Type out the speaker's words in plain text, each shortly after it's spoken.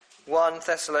1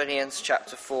 Thessalonians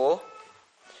chapter 4,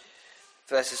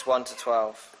 verses 1 to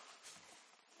 12.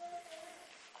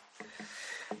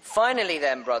 Finally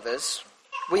then, brothers,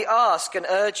 we ask and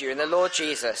urge you in the Lord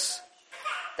Jesus,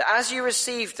 that as you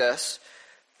received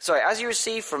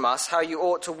from us how you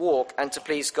ought to walk and to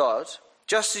please God,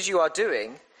 just as you are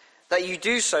doing, that you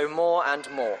do so more and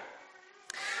more.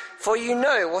 For you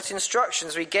know what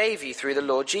instructions we gave you through the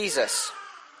Lord Jesus.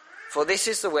 For this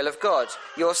is the will of God,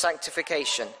 your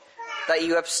sanctification, that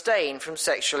you abstain from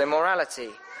sexual immorality,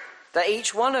 that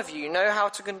each one of you know how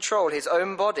to control his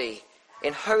own body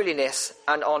in holiness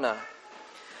and honour,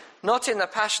 not in the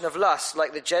passion of lust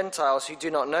like the Gentiles who do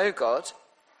not know God,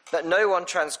 that no one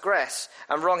transgress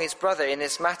and wrong his brother in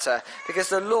this matter, because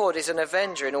the Lord is an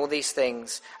avenger in all these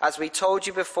things, as we told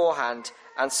you beforehand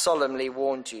and solemnly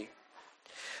warned you.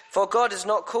 For God has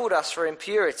not called us for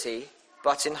impurity,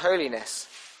 but in holiness.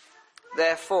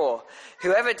 Therefore,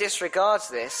 whoever disregards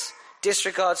this,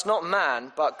 disregards not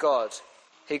man, but God,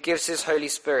 who gives his Holy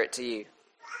Spirit to you.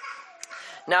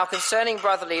 Now concerning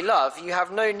brotherly love, you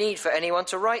have no need for anyone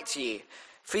to write to you,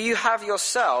 for you have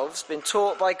yourselves been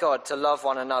taught by God to love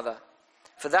one another.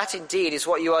 For that indeed is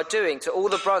what you are doing to all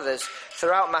the brothers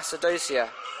throughout Macedonia.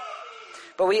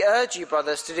 But we urge you,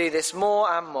 brothers, to do this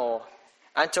more and more,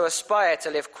 and to aspire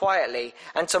to live quietly,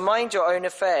 and to mind your own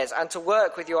affairs, and to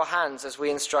work with your hands as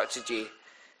we instructed you,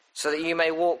 so that you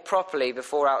may walk properly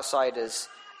before outsiders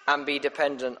and be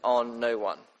dependent on no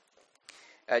one.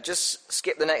 Just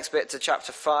skip the next bit to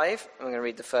chapter 5. I'm going to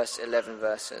read the first 11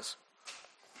 verses.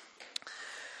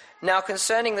 Now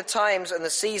concerning the times and the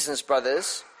seasons,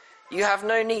 brothers, you have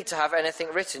no need to have anything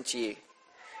written to you.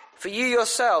 For you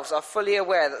yourselves are fully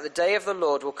aware that the day of the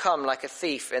Lord will come like a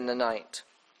thief in the night.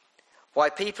 Why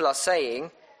people are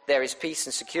saying, there is peace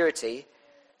and security,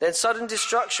 then sudden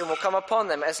destruction will come upon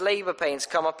them as labour pains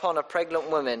come upon a pregnant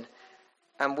woman,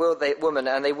 and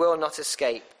they will not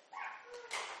escape.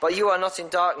 But you are not in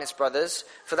darkness, brothers,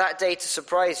 for that day to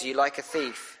surprise you like a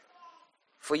thief.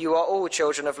 For you are all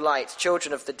children of light,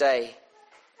 children of the day.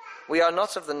 We are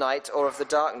not of the night or of the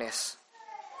darkness.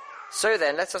 So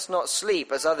then, let us not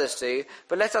sleep as others do,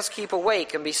 but let us keep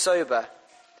awake and be sober.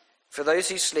 For those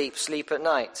who sleep, sleep at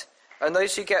night, and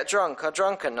those who get drunk are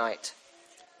drunk at night.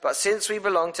 But since we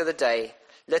belong to the day,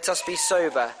 let us be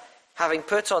sober, having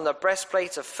put on the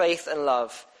breastplate of faith and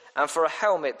love, and for a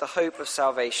helmet the hope of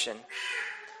salvation.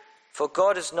 For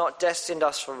God has not destined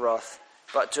us for wrath,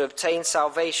 but to obtain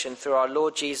salvation through our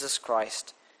Lord Jesus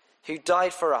Christ, who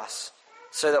died for us,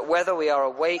 so that whether we are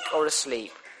awake or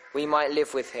asleep, we might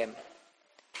live with him.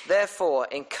 Therefore,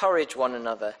 encourage one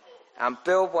another and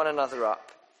build one another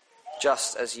up,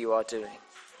 just as you are doing.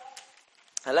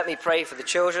 And let me pray for the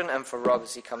children and for Rob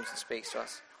as he comes and speaks to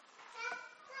us.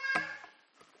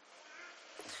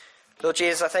 Lord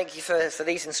Jesus, I thank you for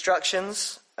these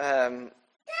instructions, and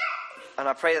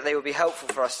I pray that they will be helpful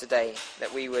for us today,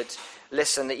 that we would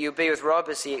listen, that you would be with Rob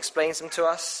as he explains them to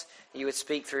us, you would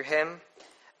speak through him,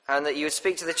 and that you would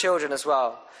speak to the children as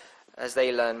well as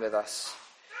they learn with us.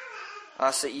 I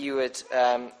ask that you would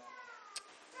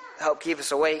help keep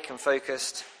us awake and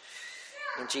focused.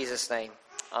 In Jesus' name,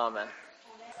 amen.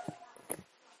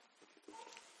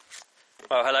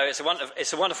 Well, hello.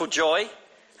 It's a wonderful joy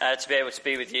to be able to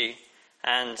be with you,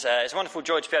 and it's a wonderful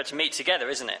joy to be able to meet together,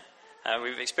 isn't it?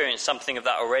 We've experienced something of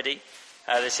that already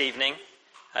this evening.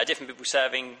 Different people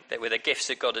serving with the gifts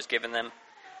that God has given them.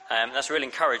 That's a real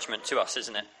encouragement to us,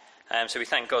 isn't it? So we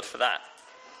thank God for that.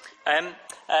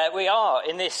 We are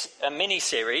in this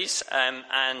mini-series,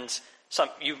 and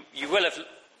you will have,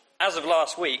 as of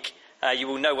last week, you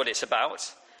will know what it's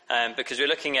about, because we're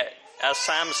looking at, as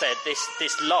Sam said,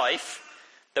 this life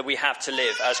that we have to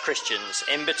live as Christians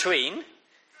in between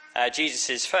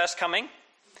Jesus' first coming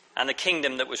and the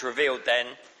kingdom that was revealed then,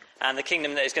 and the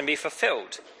kingdom that is going to be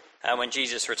fulfilled when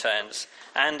Jesus returns.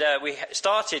 And we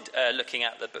started looking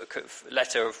at the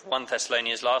letter of 1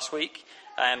 Thessalonians last week.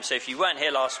 So if you weren't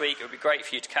here last week, it would be great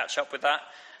for you to catch up with that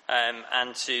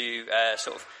and to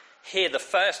sort of hear the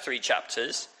first 3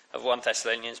 chapters of 1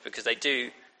 Thessalonians, because they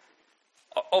do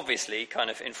obviously kind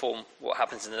of inform what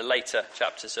happens in the later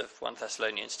chapters of 1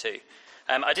 Thessalonians 2.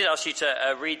 I did ask you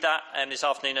to read that this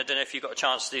afternoon. I don't know if you got a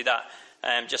chance to do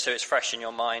that, just so it's fresh in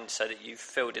your mind, so that you've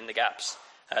filled in the gaps,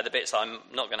 the bits I'm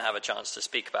not going to have a chance to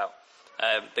speak about,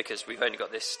 because we've only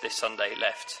got this Sunday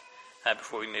left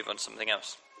before we move on to something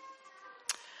else.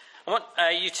 I want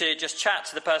you to just chat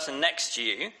to the person next to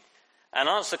you and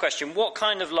answer the question, what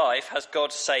kind of life has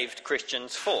God saved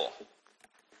Christians for?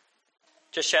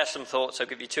 Just share some thoughts. I'll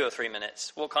give you 2 or 3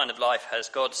 minutes. What kind of life has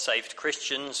God saved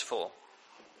Christians for?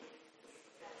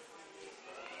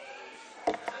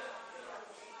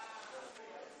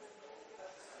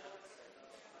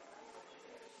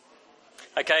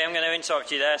 Okay, I'm going to interrupt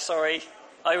you there. Sorry.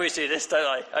 I always do this, don't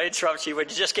I? I interrupt you when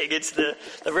you're just getting into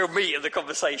the real meat of the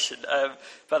conversation.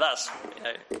 But that's,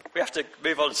 we have to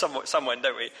move on somewhere,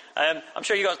 don't we? I'm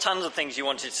sure you've got tons of things you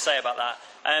wanted to say about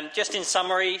that. Just in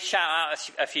summary, shout out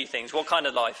a few things. What kind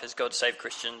of life has God saved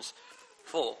Christians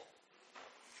for?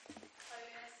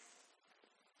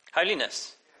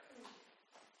 Holiness.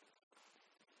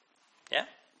 Yeah?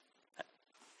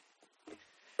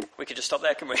 We could just stop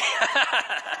there, can we?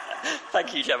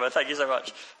 Thank you, Gemma. Thank you so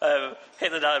much.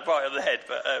 Hit the nail right on the head,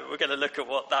 but we're going to look at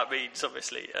what that means,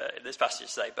 obviously, in this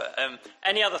passage today. But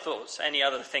any other thoughts? Any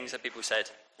other things that people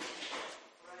said?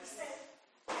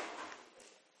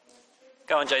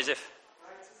 Go on, Joseph.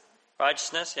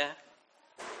 Righteousness, yeah.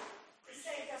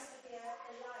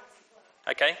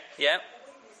 Okay, yeah.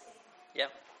 Yeah.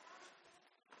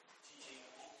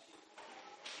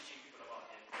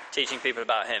 Teaching people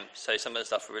about him. So some of the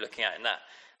stuff we were looking at in that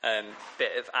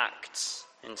bit of Acts,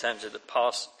 in terms of the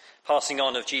passing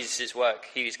on of Jesus' work.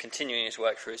 He is continuing his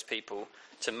work for his people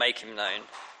to make him known.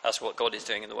 That's what God is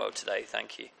doing in the world today.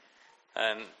 Thank you.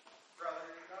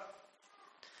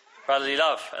 Brotherly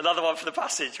love. Another one for the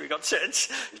passage. We got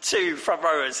two front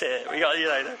rowers here. We got,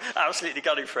 absolutely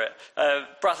gunning for it.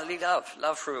 Brotherly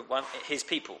love for his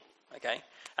people. Okay.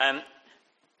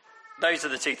 Those are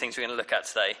the two things we're going to look at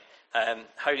today.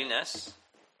 Holiness,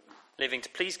 living to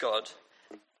please God,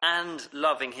 and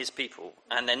loving his people.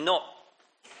 And they're not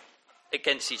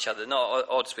against each other, not at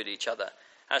odds with each other.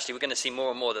 Actually, we're going to see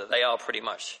more and more that they are pretty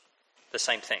much the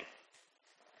same thing.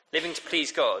 Living to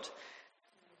please God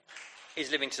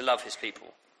is living to love his people.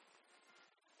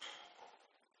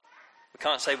 We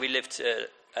can't say we live to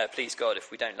please God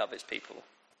if we don't love his people.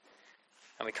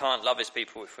 And we can't love his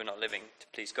people if we're not living to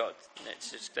please God.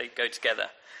 They go together.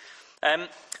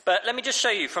 But let me just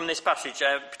show you from this passage,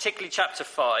 particularly chapter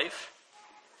 5,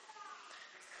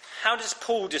 how does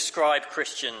Paul describe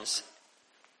Christians,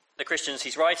 the Christians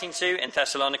he's writing to in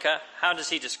Thessalonica? How does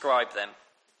he describe them?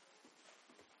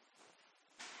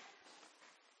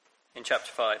 In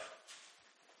chapter 5.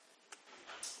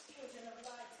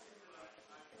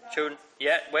 Children,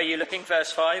 yeah, where are you looking?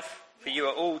 Verse 5. For you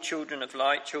are all children of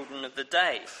light, children of the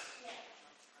day.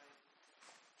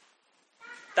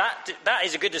 That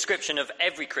is a good description of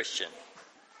every Christian.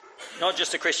 Not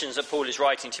just the Christians that Paul is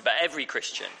writing to, but every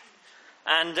Christian.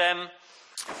 And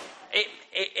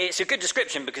it's a good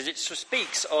description because it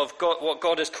speaks of God, what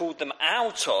God has called them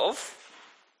out of,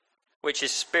 which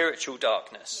is spiritual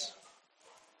darkness.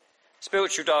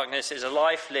 Spiritual darkness is a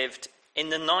life lived in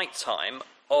the night time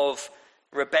of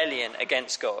rebellion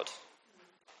against God.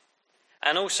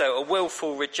 And also a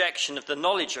willful rejection of the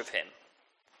knowledge of him.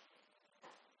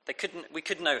 We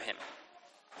could know him.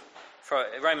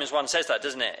 Romans 1 says that,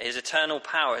 doesn't it? His eternal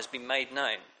power has been made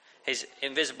known. His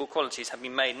invisible qualities have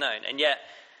been made known. And yet,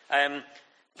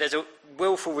 there's a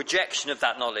willful rejection of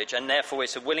that knowledge, and therefore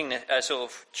it's a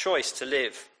sort of choice to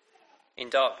live in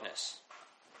darkness,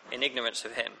 in ignorance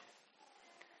of him.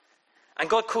 And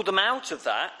God called them out of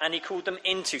that, and he called them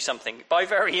into something. By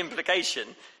very implication,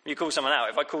 if you call someone out,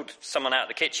 if I called someone out of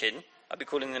the kitchen, I'd be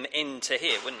calling them into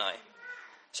here, wouldn't I?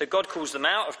 So God calls them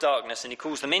out of darkness, and he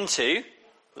calls them into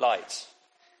light,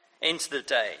 into the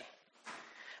day.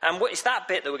 And it's that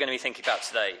bit that we're going to be thinking about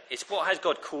today. It's what has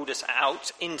God called us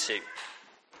out into.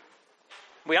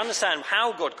 We understand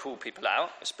how God called people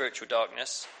out of spiritual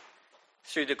darkness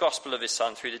through the gospel of his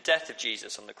Son, through the death of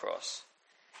Jesus on the cross.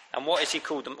 And what has he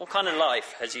called them? What kind of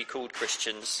life has he called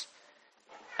Christians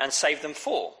and saved them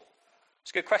for?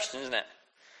 It's a good question, isn't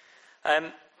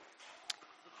it?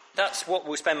 That's what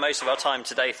we'll spend most of our time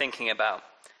today thinking about.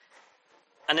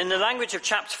 And in the language of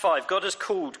chapter 5, God has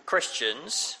called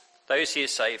Christians, those he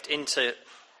has saved, into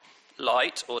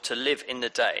light, or to live in the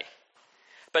day.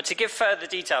 But to give further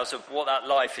details of what that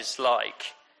life is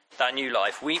like, that new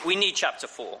life, we need chapter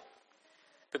 4.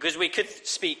 Because we could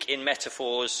speak in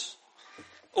metaphors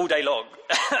all day long,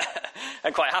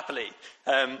 and quite happily.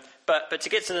 But to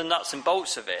get to the nuts and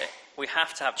bolts of it, we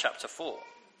have to have chapter 4.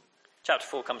 Chapter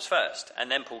 4 comes first, and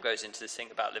then Paul goes into this thing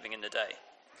about living in the day,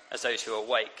 as those who are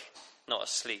awake, not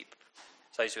asleep,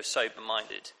 as those who are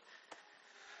sober-minded.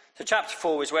 So chapter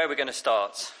 4 is where we're going to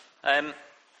start. And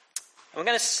we're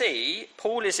going to see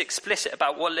Paul is explicit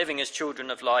about what living as children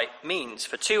of light means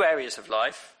for two areas of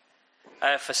life.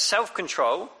 For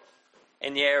self-control,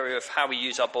 in the area of how we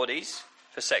use our bodies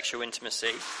for sexual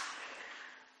intimacy,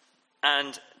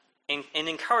 and in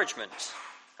encouragement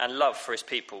and love for his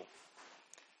people.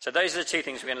 So those are the two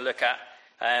things we're going to look at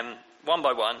one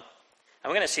by one, and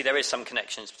we're going to see there is some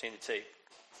connections between the two.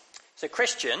 So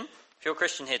Christian, if you're a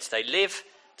Christian here today, live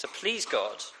to please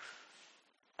God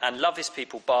and love his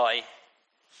people by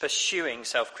pursuing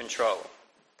self-control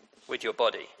with your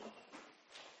body.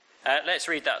 Let's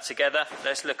read that together.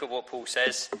 Let's look at what Paul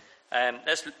says.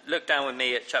 Let's look down with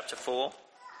me at chapter 4,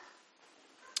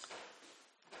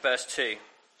 verse 2.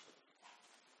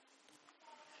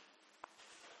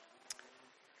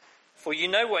 For you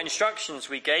know what instructions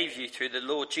we gave you through the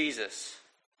Lord Jesus.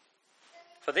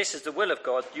 For this is the will of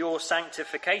God, your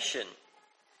sanctification,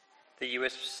 that you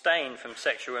abstain from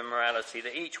sexual immorality,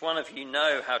 that each one of you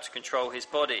know how to control his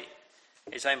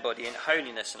own body in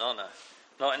holiness and honour,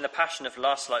 not in the passion of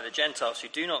lust like the Gentiles who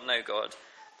do not know God,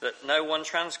 that no one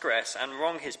transgress and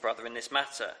wrong his brother in this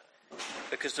matter,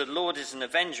 because the Lord is an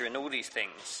avenger in all these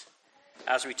things,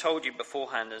 as we told you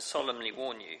beforehand and solemnly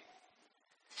warn you.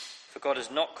 For God has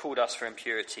not called us for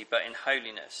impurity, but in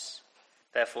holiness.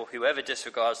 Therefore, whoever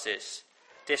disregards this,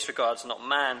 disregards not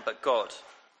man, but God,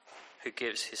 who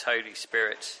gives his Holy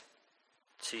Spirit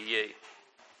to you.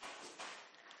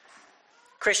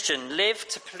 Christian, live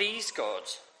to please God,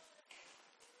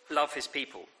 love his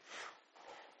people,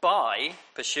 by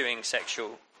pursuing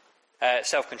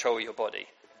self-control with your body.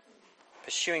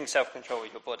 Pursuing self-control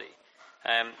with your body.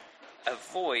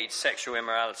 Avoid sexual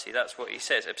immorality. That's what he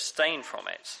says. Abstain from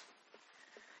it.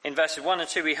 In verses 1 and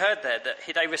 2, we heard there that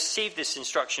they received this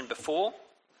instruction before,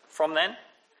 from then,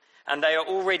 and they are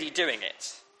already doing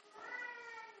it.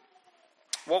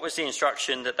 What was the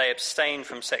instruction? That they abstain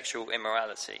from sexual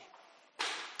immorality.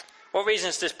 What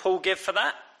reasons does Paul give for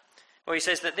that? Well, he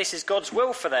says that this is God's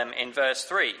will for them in verse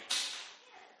 3.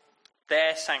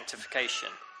 Their sanctification.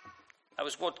 That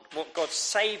was what God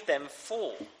saved them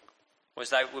for,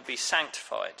 was they would be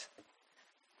sanctified.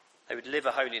 They would live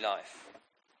a holy life.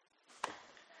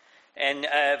 In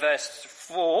verse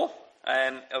 4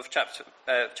 of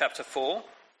chapter 4,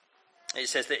 it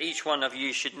says that each one of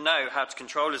you should know how to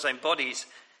control his own body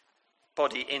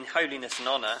in holiness and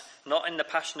honour, not in the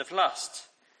passion of lust,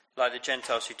 like the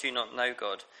Gentiles who do not know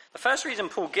God. The first reason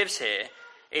Paul gives here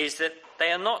is that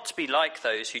they are not to be like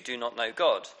those who do not know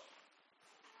God.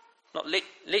 Not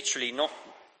literally not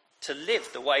to live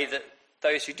the way that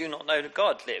those who do not know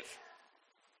God live.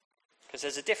 Because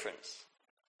there's a difference.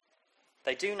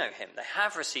 They do know him. They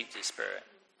have received his Spirit.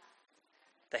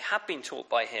 They have been taught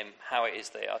by him how it is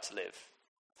they are to live.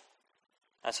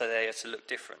 And so they are to look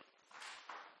different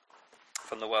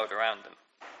from the world around them.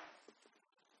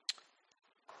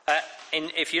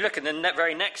 If you look at the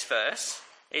very next verse,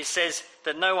 it says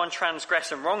that no one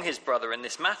transgress and wrong his brother in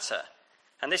this matter.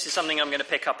 And this is something I'm going to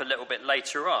pick up a little bit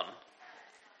later on.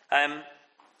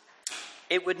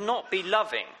 It would not be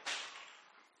loving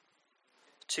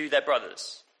to their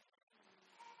brothers.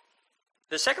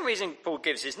 The second reason Paul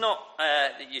gives is not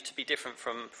that you're to be different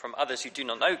from others who do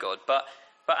not know God, but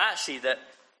actually that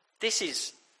this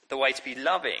is the way to be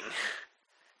loving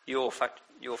your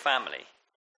family.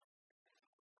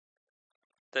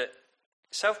 That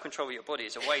self-control of your body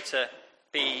is a way to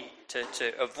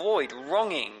avoid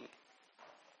wronging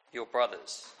your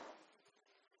brothers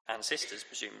and sisters,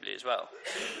 presumably as well.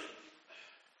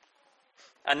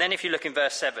 And then if you look in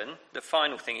verse 7, the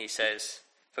final thing he says,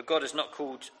 for God has not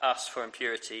called us for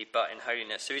impurity, but in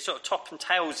holiness. So he sort of top and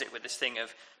tails it with this thing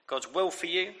of God's will for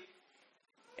you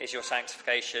is your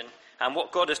sanctification, and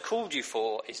what God has called you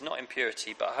for is not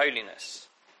impurity, but holiness.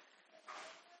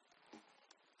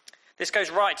 This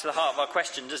goes right to the heart of our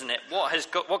question, doesn't it?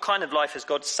 What kind of life has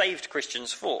God saved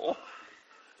Christians for?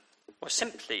 Well,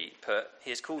 simply put, he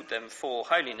has called them for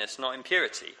holiness, not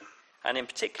impurity, and in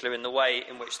particular in the way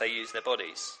in which they use their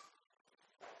bodies,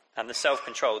 and the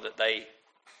self-control that they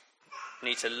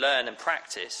need to learn and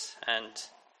practice and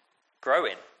grow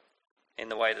in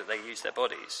the way that they use their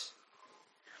bodies.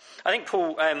 I think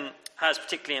Paul has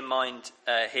particularly in mind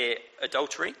here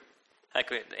adultery,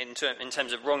 in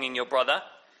terms of wronging your brother.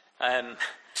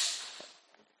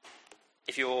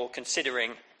 If you're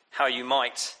considering how you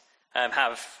might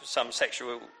have some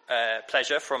sexual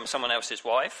pleasure from someone else's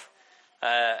wife,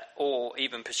 or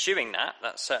even pursuing that,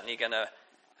 that's certainly going to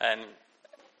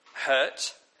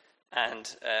hurt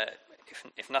and,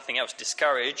 if nothing else,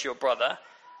 discourage your brother,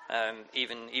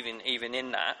 even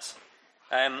in that.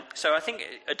 So I think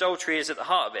adultery is at the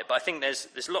heart of it, but I think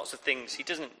there's lots of things. He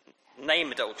doesn't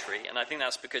name adultery, and I think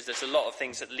that's because there's a lot of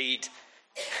things that lead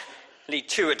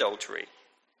to adultery.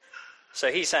 So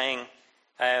he's saying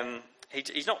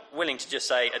he's not willing to just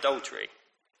say adultery,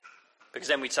 because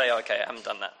then we'd say, okay, I haven't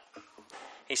done that.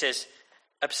 He says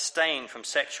abstain from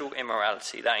sexual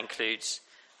immorality. That includes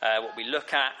what we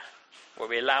look at, what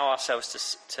we allow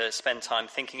ourselves to spend time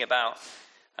thinking about.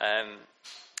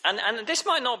 And this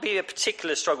might not be a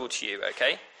particular struggle to you,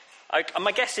 okay?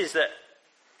 My guess is that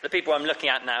the people I'm looking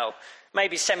at now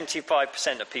maybe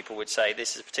 75% of people would say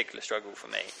this is a particular struggle for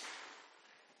me.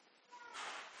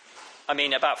 I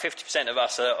mean, about 50% of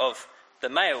us are of the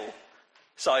male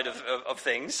side of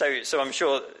things, so I'm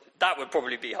sure that would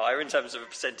probably be higher in terms of a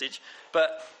percentage.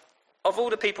 But of all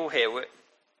the people here,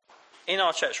 in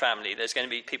our church family, there's going to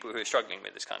be people who are struggling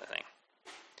with this kind of thing.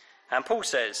 And Paul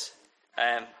says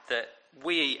that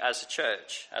we as a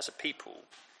church, as a people,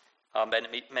 are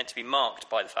meant to be marked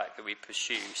by the fact that we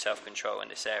pursue self-control in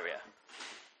this area.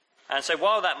 And so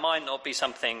while that might not be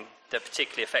something that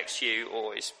particularly affects you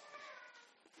or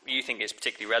you think is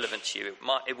particularly relevant to you,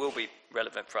 it will be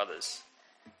relevant for others.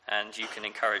 And you can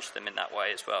encourage them in that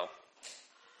way as well.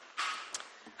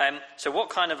 So what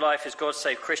kind of life has God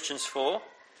saved Christians for?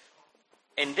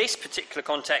 In this particular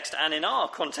context and in our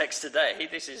context today,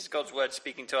 this is God's word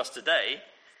speaking to us today,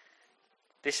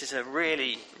 this is a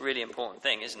really, really important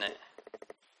thing, isn't it?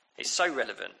 It's so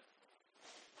relevant.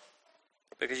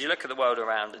 Because you look at the world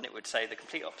around and it would say the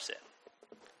complete opposite.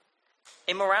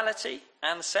 Immorality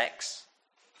and sex,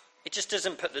 it just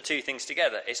doesn't put the two things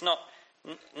together. It's not,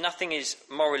 nothing is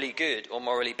morally good or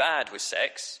morally bad with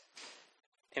sex.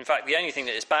 In fact, the only thing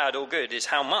that is bad or good is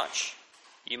how much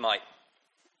you might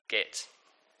get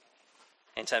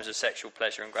in terms of sexual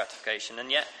pleasure and gratification. And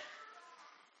yet,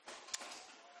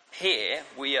 here,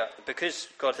 we are, because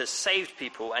God has saved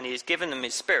people and he has given them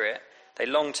his spirit, they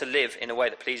long to live in a way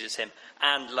that pleases him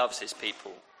and loves his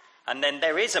people. And then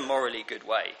there is a morally good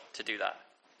way to do that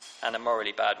and a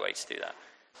morally bad way to do that.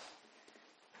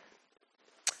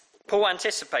 Paul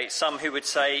anticipates some who would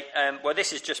say, well,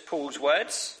 this is just Paul's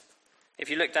words. If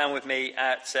you look down with me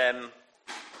at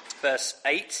verse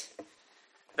 8,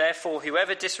 therefore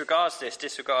whoever disregards this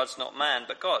disregards not man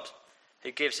but God,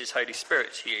 who gives his Holy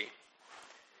Spirit to you.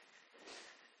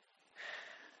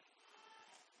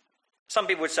 Some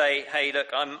people would say, hey, look,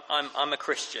 I'm a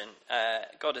Christian.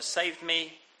 God has saved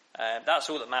me. That's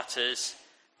all that matters.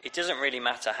 It doesn't really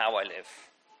matter how I live.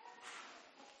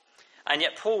 And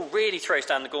yet Paul really throws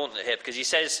down the gauntlet here, because he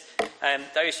says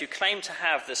those who claim to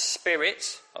have the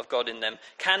Spirit of God in them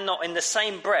cannot in the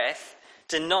same breath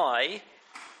deny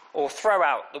or throw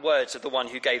out the words of the one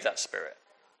who gave that Spirit.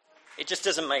 It just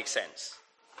doesn't make sense.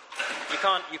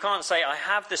 You can't say, I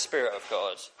have the Spirit of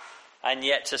God, and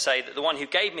yet to say that the one who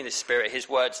gave me the Spirit, his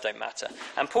words don't matter.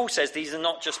 And Paul says these are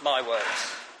not just my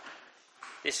words.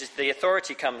 This is the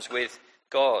authority comes with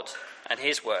God and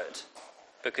his word,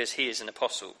 because he is an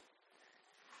apostle.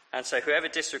 And so whoever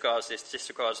disregards this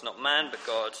disregards not man but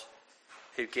God,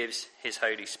 who gives his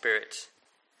Holy Spirit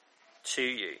to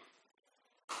you.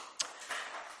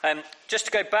 Just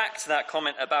to go back to that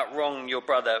comment about wronging your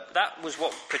brother, that was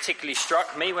what particularly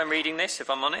struck me when reading this, if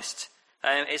I'm honest.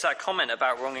 Is that comment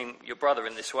about wronging your brother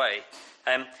in this way.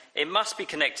 It must be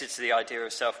connected to the idea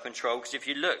of self-control, because if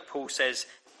you look, Paul says,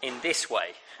 in this way.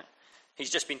 He's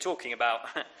just been talking about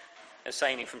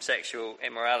abstaining from sexual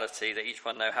immorality, that each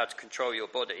one know how to control your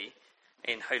body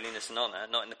in holiness and honour,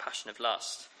 not in the passion of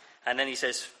lust. And then he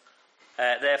says,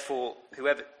 therefore,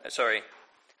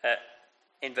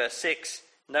 in verse 6,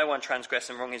 no one transgress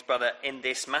and wrong his brother in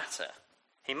this matter.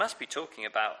 He must be talking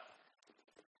about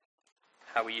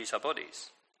how we use our bodies,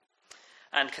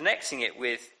 and connecting it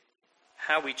with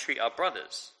how we treat our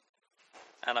brothers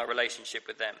and our relationship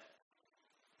with them.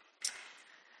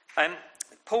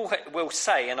 Paul will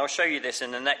say, and I'll show you this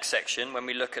in the next section when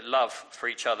we look at love for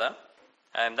each other,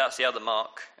 that's the other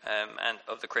mark and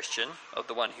of the Christian, of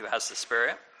the one who has the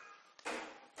Spirit.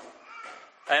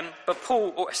 But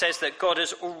Paul says that God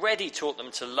has already taught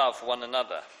them to love one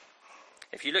another.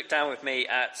 If you look down with me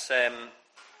at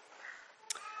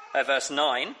verse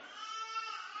 9.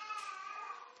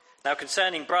 Now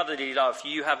concerning brotherly love,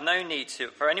 you have no need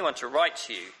for anyone to write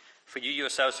to you, for you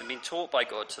yourselves have been taught by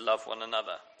God to love one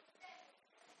another.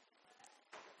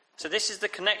 So this is the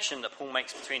connection that Paul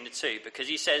makes between the two, because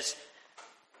he says,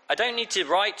 I don't need to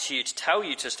write to you to tell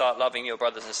you to start loving your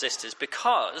brothers and sisters,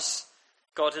 because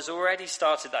God has already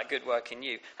started that good work in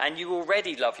you, and you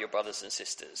already love your brothers and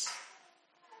sisters.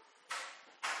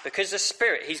 Because the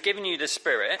Spirit, he's given you the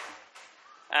Spirit,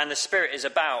 and the Spirit is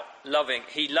about loving.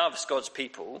 He loves God's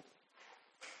people,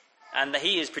 and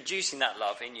he is producing that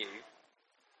love in you.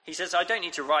 He says, I don't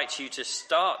need to write to you to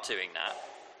start doing that.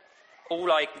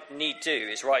 All I need do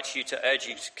is write to you to urge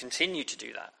you to continue to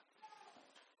do that.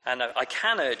 And I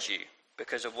can urge you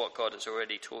because of what God has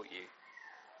already taught you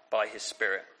by his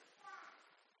Spirit.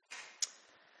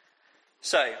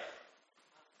 So,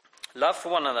 love for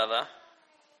one another.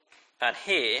 And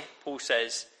here, Paul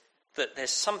says that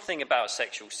there's something about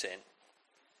sexual sin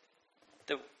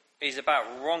that is about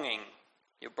wronging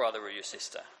your brother or your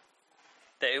sister.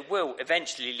 That it will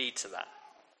eventually lead to that.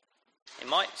 It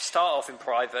might start off in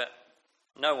private,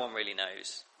 no one really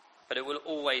knows, but it will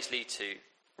always lead to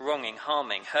wronging,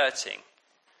 harming, hurting,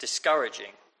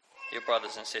 discouraging your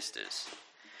brothers and sisters.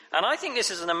 And I think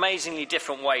this is an amazingly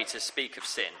different way to speak of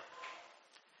sin.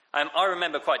 I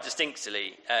remember quite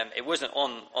distinctly, it wasn't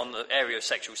on the area of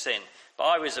sexual sin, but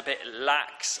I was a bit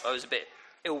lax, I was a bit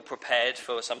ill-prepared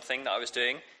for something that I was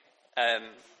doing.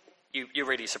 You're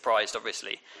really surprised,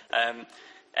 obviously.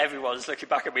 Everyone's looking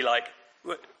back at me like,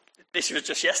 this was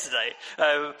just yesterday.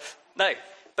 No,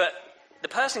 but the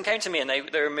person came to me and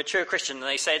they're a mature Christian and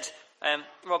they said,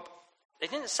 Rob, they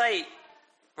didn't say,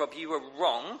 Rob, you were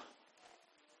wrong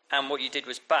and what you did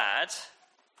was bad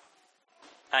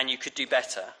and you could do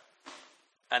better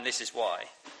and this is why.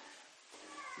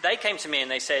 They came to me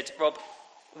and they said, Rob,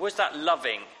 was that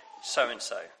loving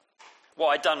so-and-so? What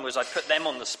I'd done was I put them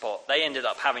on the spot. They ended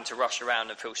up having to rush around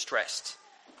and feel stressed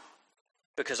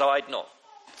because I'd not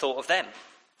thought of them.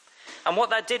 And what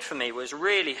that did for me was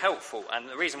really helpful. And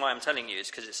the reason why I'm telling you is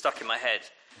because it's stuck in my head.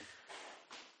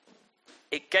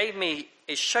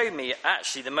 It showed me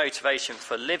actually the motivation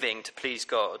for living to please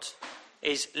God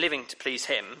is living to please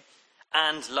him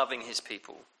and loving his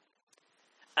people.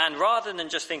 And rather than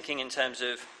just thinking in terms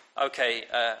of, okay,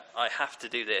 I have to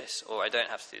do this or I don't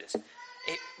have to do this,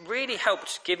 it really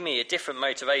helped give me a different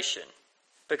motivation.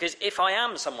 Because if I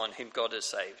am someone whom God has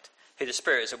saved, who the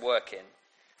Spirit is at work in,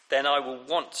 then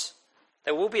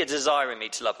there will be a desire in me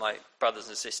to love my brothers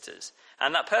and sisters.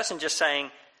 And that person just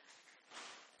saying,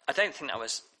 I don't think that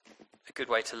was a good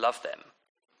way to love them,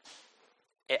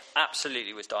 it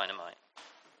absolutely was dynamite.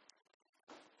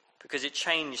 Because it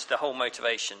changed the whole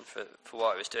motivation for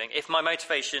what I was doing. If my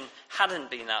motivation hadn't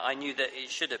been that, I knew that it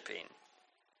should have been.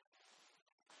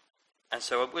 And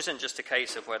so it wasn't just a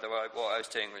case of whether what I was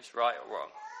doing was right or wrong.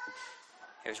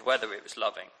 It was whether it was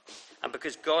loving. And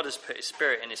because God has put his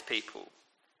Spirit in his people,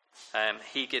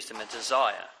 he gives them a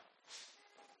desire.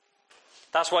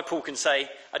 That's why Paul can say,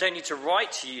 I don't need to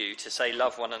write to you to say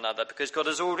love one another, because God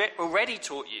has already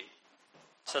taught you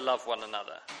to love one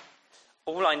another.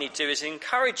 All I need to do is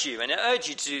encourage you and urge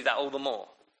you to do that all the more.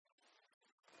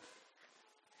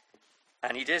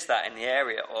 And he does that in the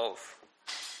area of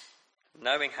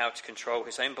knowing how to control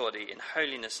his own body in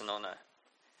holiness and honour.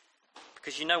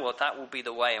 Because you know what? That will be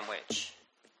the way in which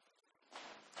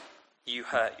you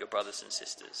hurt your brothers and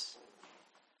sisters.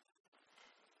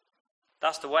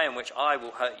 That's the way in which I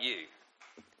will hurt you,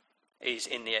 is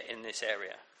in this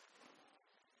area.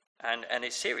 And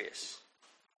it's serious.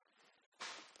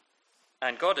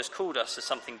 And God has called us to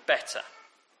something better.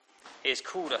 He has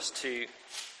called us to,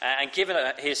 and given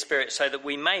his Spirit so that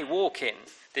we may walk in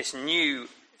this new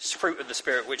fruit of the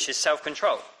Spirit, which is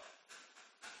self-control.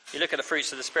 You look at the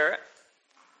fruits of the Spirit.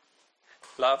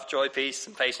 Love, joy, peace,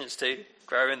 and patience too.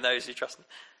 Grow in those who trust him.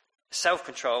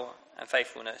 Self-control and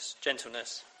faithfulness,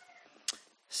 gentleness.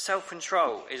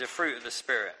 Self-control is a fruit of the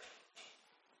Spirit.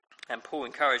 And Paul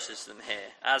encourages them here,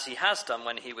 as he has done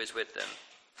when he was with them.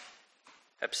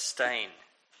 Abstain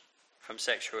from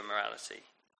sexual immorality.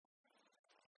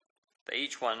 That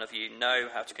each one of you know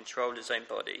how to control his own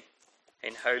body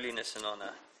in holiness and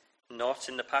honour, not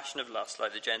in the passion of lust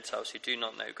like the Gentiles who do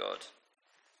not know God.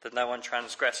 That no one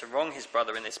transgress and wrong his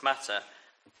brother in this matter,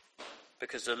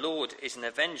 because the Lord is an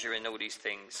avenger in all these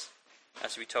things,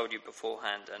 as we told you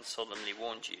beforehand and solemnly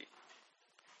warned you.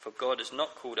 For God has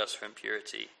not called us for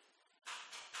impurity,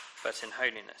 but in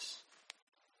holiness.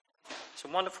 It's a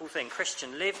wonderful thing.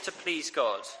 Christian, live to please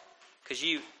God, because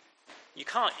you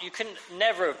can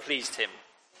never have pleased him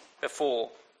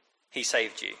before he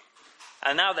saved you.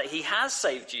 And now that he has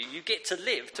saved you, you get to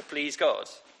live to please God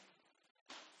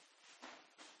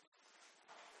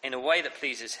in a way that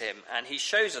pleases him, and he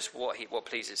shows us what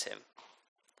pleases him.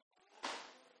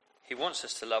 He wants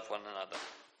us to love one another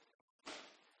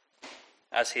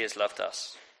as he has loved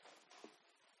us.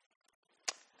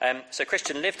 So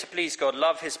Christian, live to please God,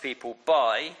 love his people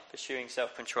by pursuing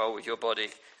self-control with your body.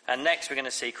 And next we're going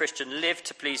to see Christian, live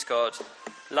to please God,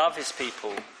 love his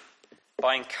people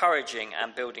by encouraging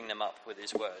and building them up with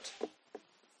his word.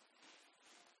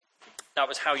 That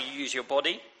was how you use your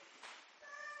body.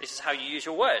 This is how you use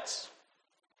your words.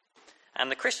 And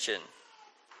the Christian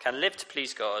can live to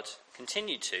please God,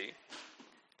 continue to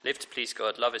live to please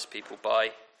God, love his people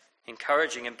by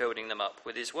encouraging and building them up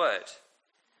with his word.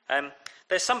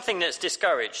 There's something that's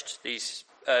discouraged these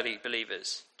early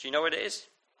believers. Do you know what it is?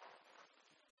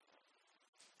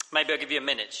 Maybe I'll give you a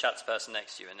minute to chat to the person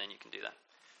next to you and then you can do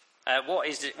that. What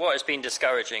has been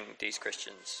discouraging these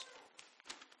Christians?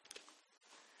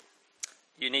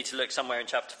 You need to look somewhere in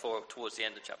chapter 4, towards the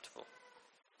end of chapter 4.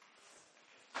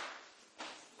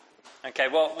 Okay,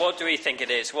 what do we think it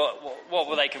is? What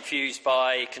were they confused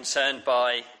by, concerned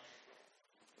by?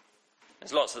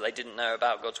 There's lots that they didn't know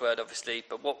about God's word, obviously,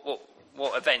 but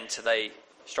what event are they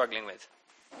struggling with?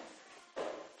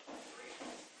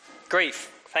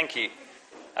 Grief, thank you.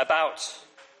 About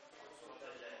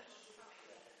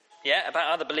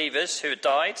other believers who had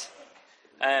died.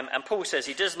 And Paul says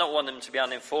he does not want them to be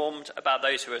uninformed about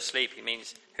those who are asleep. He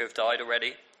means who have died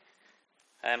already.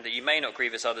 That you may not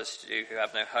grieve as others do who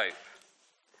have no hope.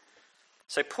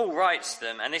 So Paul writes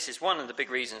them, and this is one of the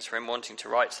big reasons for him wanting to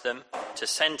write to them, to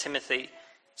send Timothy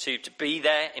to be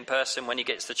there in person when he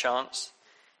gets the chance,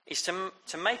 is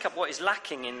to make up what is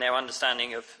lacking in their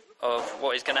understanding of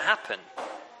what is going to happen.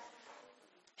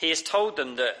 He has told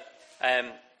them that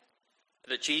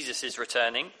Jesus is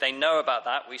returning. They know about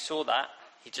that. We saw that.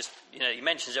 He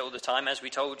mentions it all the time, as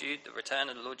we told you, the return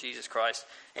of the Lord Jesus Christ.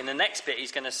 In the next bit,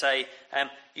 he's going to say,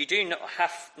 you do not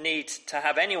need to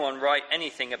have anyone write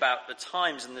anything about the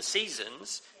times and the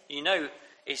seasons. You know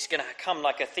it's going to come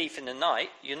like a thief in the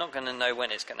night. You're not going to know when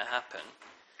it's going to happen.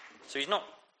 So he's not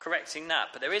correcting that.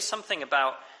 But there is something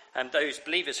about those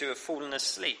believers who have fallen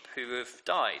asleep, who have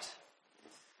died.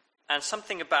 And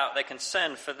something about their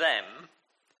concern for them,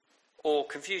 or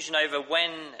confusion over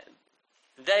when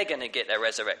they're going to get their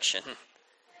resurrection,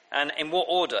 and in what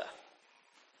order.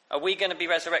 Are we going to be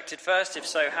resurrected first? If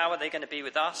so, how are they going to be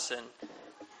with us?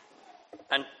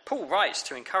 And Paul writes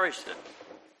to encourage them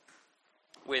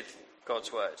with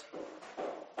God's word.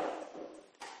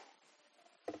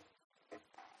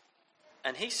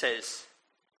 And he says,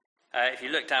 if you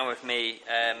look down with me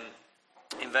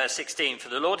in verse 16, for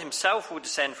the Lord himself will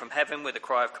descend from heaven with a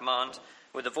cry of command,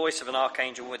 with the voice of an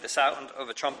archangel, with the sound of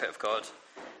a trumpet of God,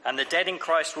 and the dead in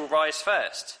Christ will rise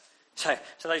first. So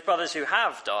those brothers who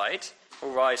have died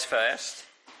will rise first.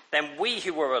 Then we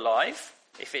who were alive,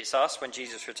 if it's us when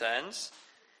Jesus returns,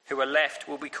 who are left,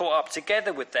 will be caught up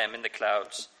together with them in the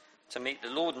clouds to meet the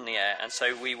Lord in the air, and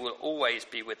so we will always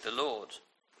be with the Lord.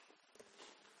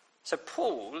 So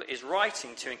Paul is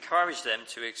writing to encourage them,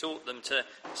 to exhort them,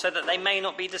 so that they may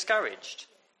not be discouraged,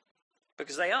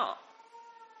 because they are.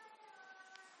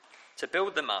 To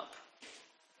build them up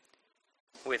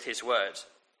with his word,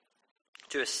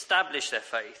 to establish their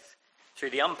faith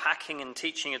through the unpacking and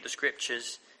teaching of the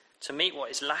scriptures, to meet what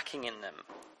is lacking in them.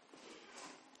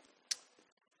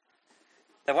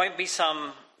 There won't be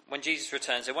when Jesus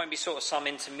returns, there won't be sort of some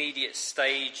intermediate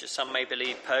stage, as some may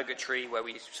believe, purgatory, where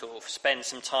we sort of spend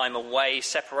some time away,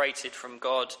 separated from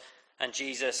God and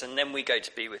Jesus, and then we go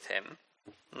to be with him.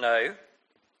 No.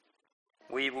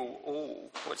 We will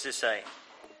all, what does it say?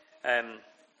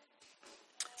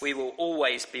 We will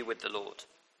always be with the Lord,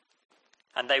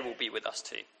 and they will be with us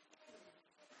too.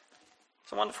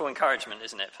 It's a wonderful encouragement,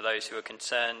 isn't it, for those who are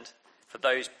concerned, for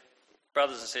those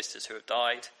brothers and sisters who have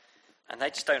died, and they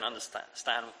just don't understand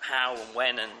how and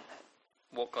when and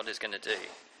what God is going to do.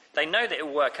 They know that it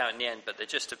will work out in the end, but they're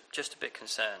just a bit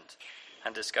concerned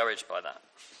and discouraged by that.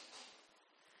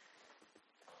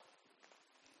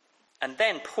 And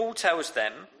then Paul tells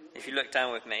them, if you look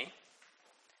down with me,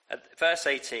 at verse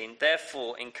 18,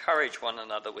 therefore encourage one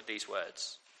another with these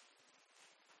words.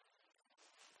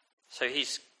 So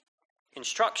his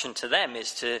instruction to them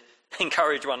is to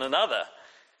encourage one another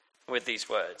with these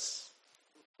words.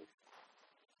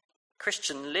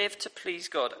 Christian, live to please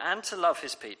God and to love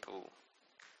his people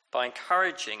by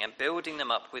encouraging and building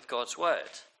them up with God's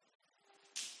word.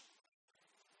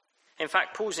 In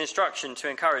fact, Paul's instruction to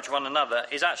encourage one another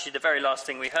is actually the very last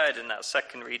thing we heard in that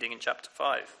second reading in chapter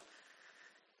 5.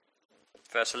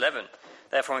 Verse 11,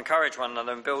 therefore encourage one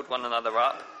another and build one another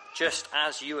up, just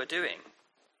as you are doing.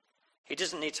 He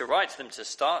doesn't need to write to them to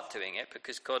start doing it,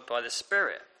 because God, by the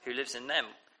Spirit who lives in them,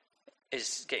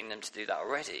 is getting them to do that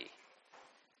already.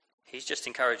 He's just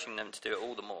encouraging them to do it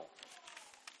all the more.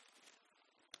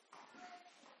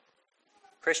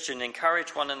 Christian,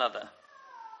 encourage one another.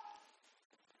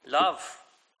 Love,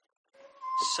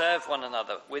 serve one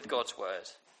another with God's word,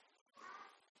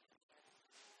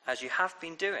 as you have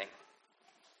been doing.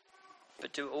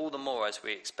 But do all the more as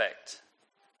we expect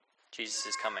Jesus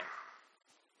is coming.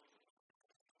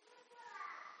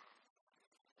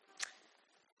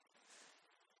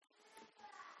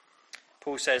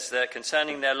 Paul says that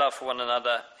concerning their love for one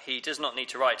another, he does not need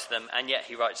to write to them, and yet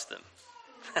he writes to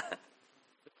them.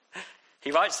 He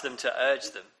writes to them to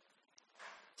urge them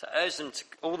to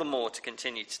all the more to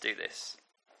continue to do this.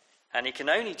 And he can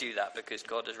only do that because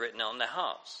God has written it on their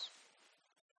hearts.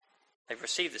 They've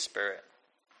received the Spirit,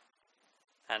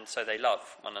 and so they love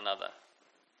one another.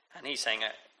 And he's saying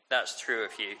that's true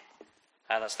of you,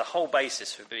 and that's the whole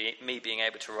basis for me being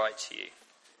able to write to you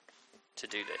to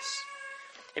do this.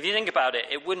 If you think about it,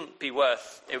 it would be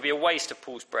a waste of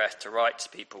Paul's breath to write to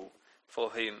people for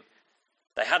whom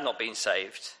they had not been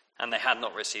saved and they had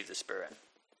not received the Spirit.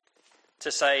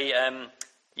 To say,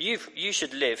 you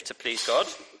should live to please God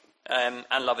and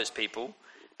love his people,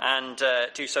 and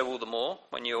do so all the more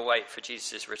when you await for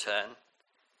Jesus' return.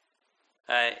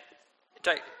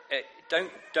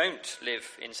 Don't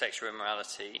live in sexual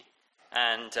immorality,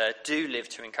 and do live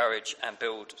to encourage and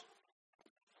build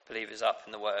believers up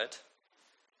in the word.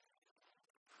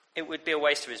 It would be a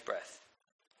waste of his breath,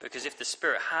 because if the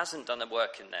Spirit hasn't done a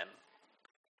work in them,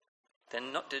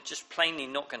 they're just plainly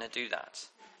not going to do that.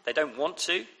 They don't want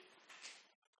to,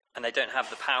 and they don't have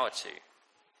the power to.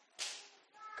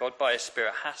 God by his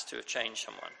Spirit has to have changed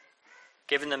someone,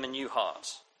 given them a new heart,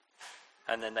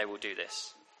 and then they will do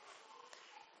this.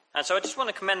 And so I just want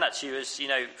to commend that to you as,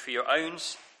 for your own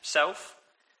self.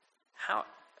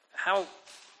 How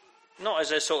not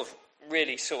as a sort of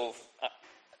really sort of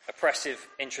oppressive,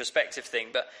 introspective thing,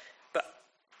 but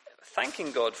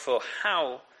thanking God for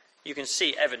how you can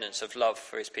see evidence of love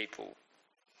for his people.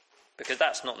 Because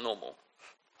that's not normal.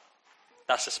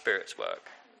 That's the Spirit's work.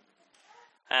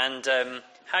 And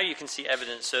how you can see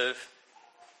evidence of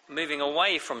moving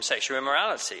away from sexual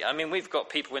immorality. I mean, we've got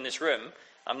people in this room,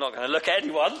 I'm not going to look at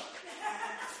anyone,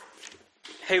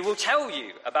 who will tell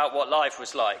you about what life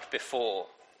was like before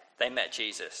they met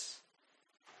Jesus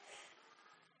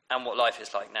and what life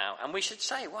is like now. And we should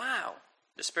say, wow,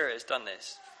 the Spirit has done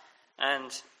this.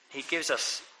 And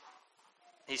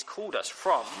he's called us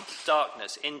from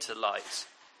darkness into light,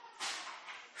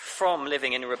 from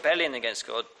living in rebellion against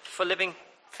God, for living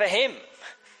for him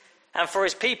and for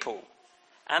his people.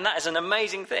 And that is an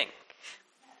amazing thing.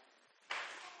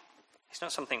 It's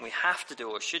not something we have to do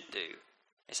or should do.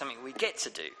 It's something we get to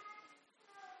do.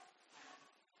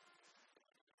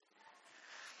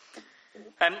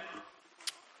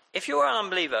 If you're an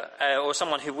unbeliever or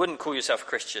someone who wouldn't call yourself a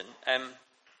Christian,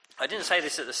 I didn't say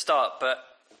this at the start, but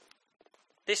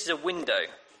this is a window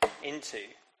into,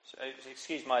 so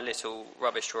excuse my little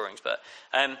rubbish drawings, but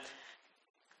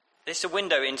this is a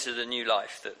window into the new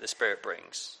life that the Spirit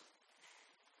brings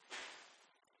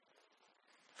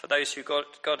for those who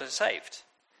God has saved.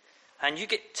 And you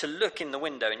get to look in the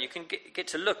window, and you can get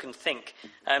to look and think,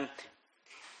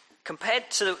 compared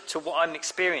to what I'm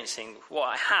experiencing, what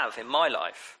I have in my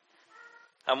life,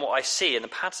 and what I see in the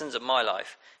patterns of my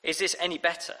life, is this any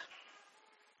better?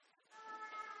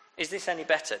 Is this any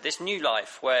better? This new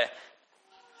life where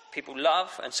people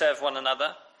love and serve one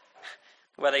another,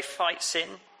 where they fight sin.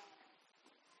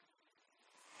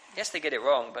 Yes, they get it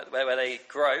wrong, but where they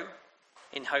grow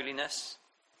in holiness,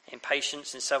 in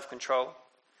patience, in self-control.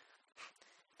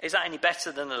 Is that any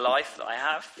better than the life that I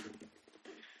have?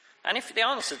 And if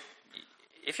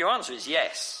your answer is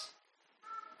yes,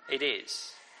 it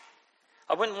is.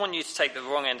 I wouldn't want you to take the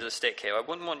wrong end of the stick here. I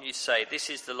wouldn't want you to say, this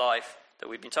is the life that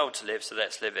we've been told to live, so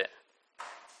let's live it.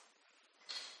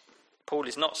 Paul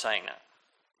is not saying that.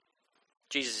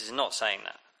 Jesus is not saying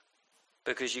that,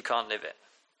 because you can't live it.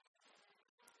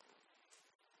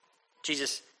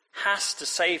 Jesus has to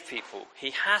save people.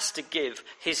 He has to give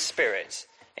his Spirit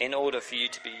in order for you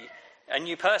to be a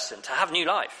new person, to have new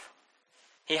life.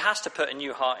 He has to put a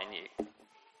new heart in you,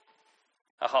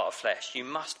 a heart of flesh. You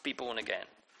must be born again.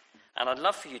 And I'd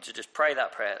love for you to just pray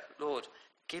that prayer, Lord,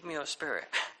 give me your Spirit.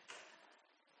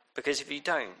 Because if you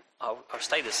don't, I'll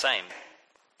stay the same.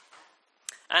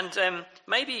 And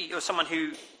maybe you're someone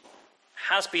who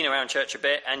has been around church a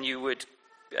bit and you would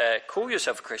call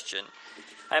yourself a Christian.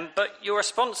 But your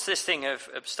response to this thing of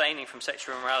abstaining from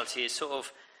sexual immorality is sort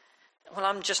of, well,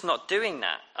 I'm just not doing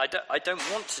that. I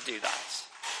don't want to do that.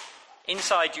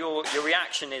 Inside your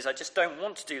reaction is, I just don't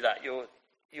want to do that.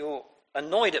 You're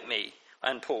annoyed at me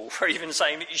and Paul for even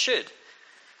saying that you should.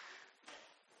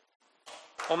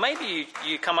 Or maybe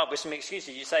you come up with some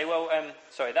excuses. You say, well,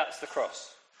 sorry, that's the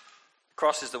cross. The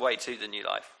cross is the way to the new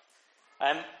life.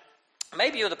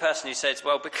 Maybe you're the person who says,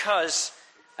 well, because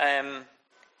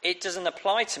it doesn't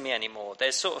apply to me anymore.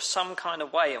 There's sort of some kind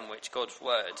of way in which God's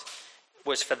word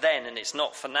was for then and it's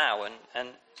not for now, and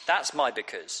that's my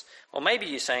because. Or maybe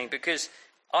you're saying, because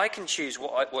I can choose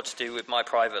what to do with my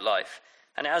private life,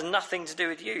 and it has nothing to do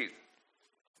with you.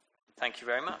 Thank you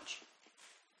very much.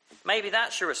 Maybe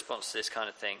that's your response to this kind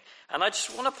of thing. And I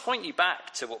just want to point you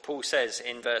back to what Paul says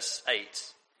in verse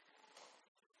 8.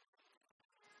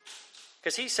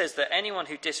 Because he says that anyone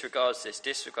who disregards this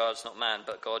disregards not man,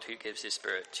 but God who gives his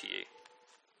Spirit to you.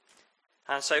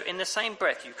 And so in the same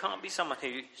breath, you can't be someone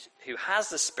who has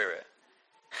the Spirit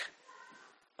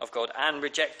of God and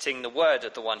rejecting the word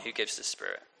of the one who gives the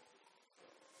Spirit.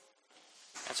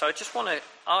 And so I just want to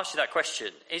ask you that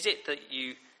question. Is it that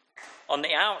you On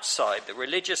the outside, the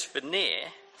religious veneer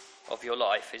of your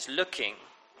life is looking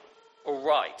all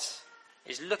right,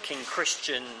 is looking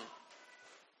Christian-ish.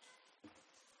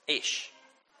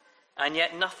 And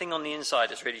yet nothing on the inside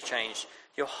has really changed.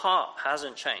 Your heart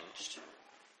hasn't changed.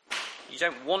 You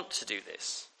don't want to do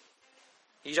this.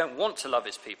 You don't want to love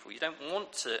his people. You don't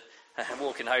want to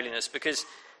walk in holiness because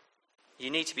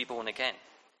you need to be born again.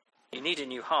 You need a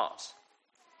new heart.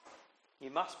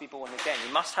 You must be born again.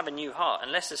 You must have a new heart.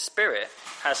 Unless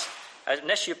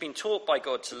you've been taught by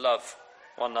God to love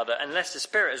one another, unless the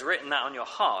Spirit has written that on your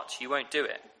heart, you won't do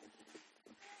it.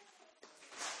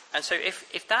 And so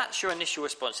if that's your initial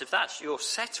response, if that's your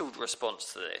settled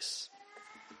response to this,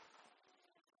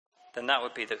 then that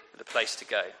would be the place to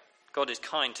go. God is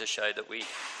kind to show that we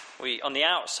on the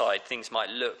outside, things might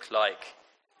look like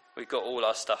we've got all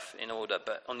our stuff in order,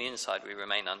 but on the inside, we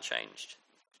remain unchanged.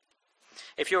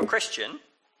 If you're a Christian,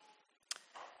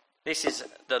 this is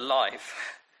the life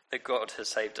that God has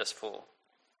saved us for.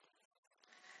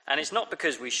 And it's not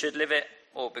because we should live it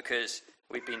or because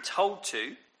we've been told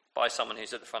to by someone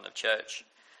who's at the front of church,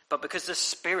 but because the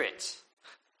Spirit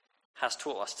has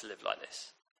taught us to live like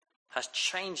this, has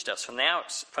changed us from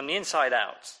the inside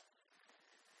out.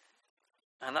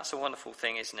 And that's a wonderful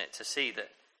thing, isn't it, to see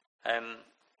that,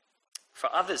 for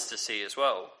others to see as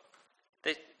well,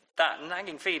 that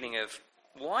nagging feeling of,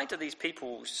 why do these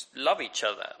people love each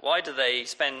other? Why do they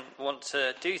want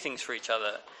to do things for each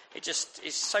other? It just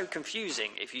is so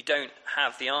confusing if you don't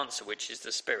have the answer, which is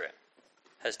the Spirit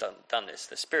has done this.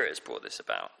 The Spirit has brought this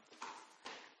about.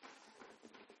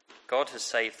 God has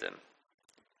saved them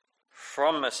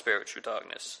from a spiritual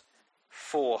darkness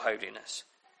for holiness,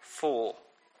 for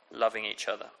loving each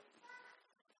other.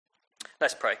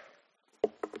 Let's pray.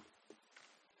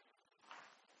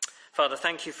 Father,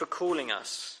 thank you for calling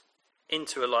us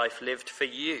into a life lived for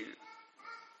you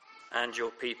and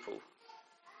your people.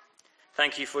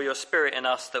 Thank you for your Spirit in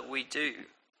us that we do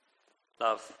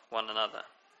love one another.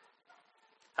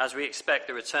 As we expect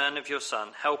the return of your Son,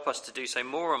 help us to do so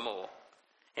more and more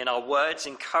in our words,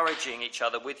 encouraging each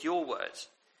other with your words,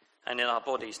 and in our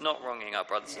bodies, not wronging our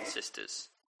brothers and sisters.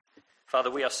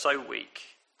 Father, we are so weak,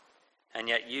 and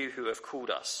yet you who have called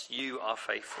us, you are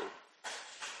faithful.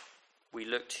 We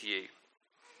look to you.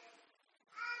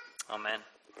 Amen.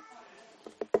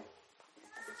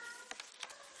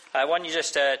 Why don't you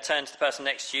just turn to the person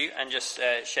next to you and just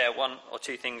share one or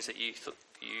two things that you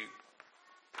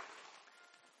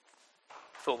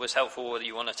thought was helpful or that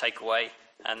you want to take away,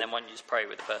 and then why don't you just pray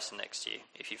with the person next to you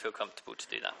if you feel comfortable to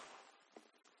do that.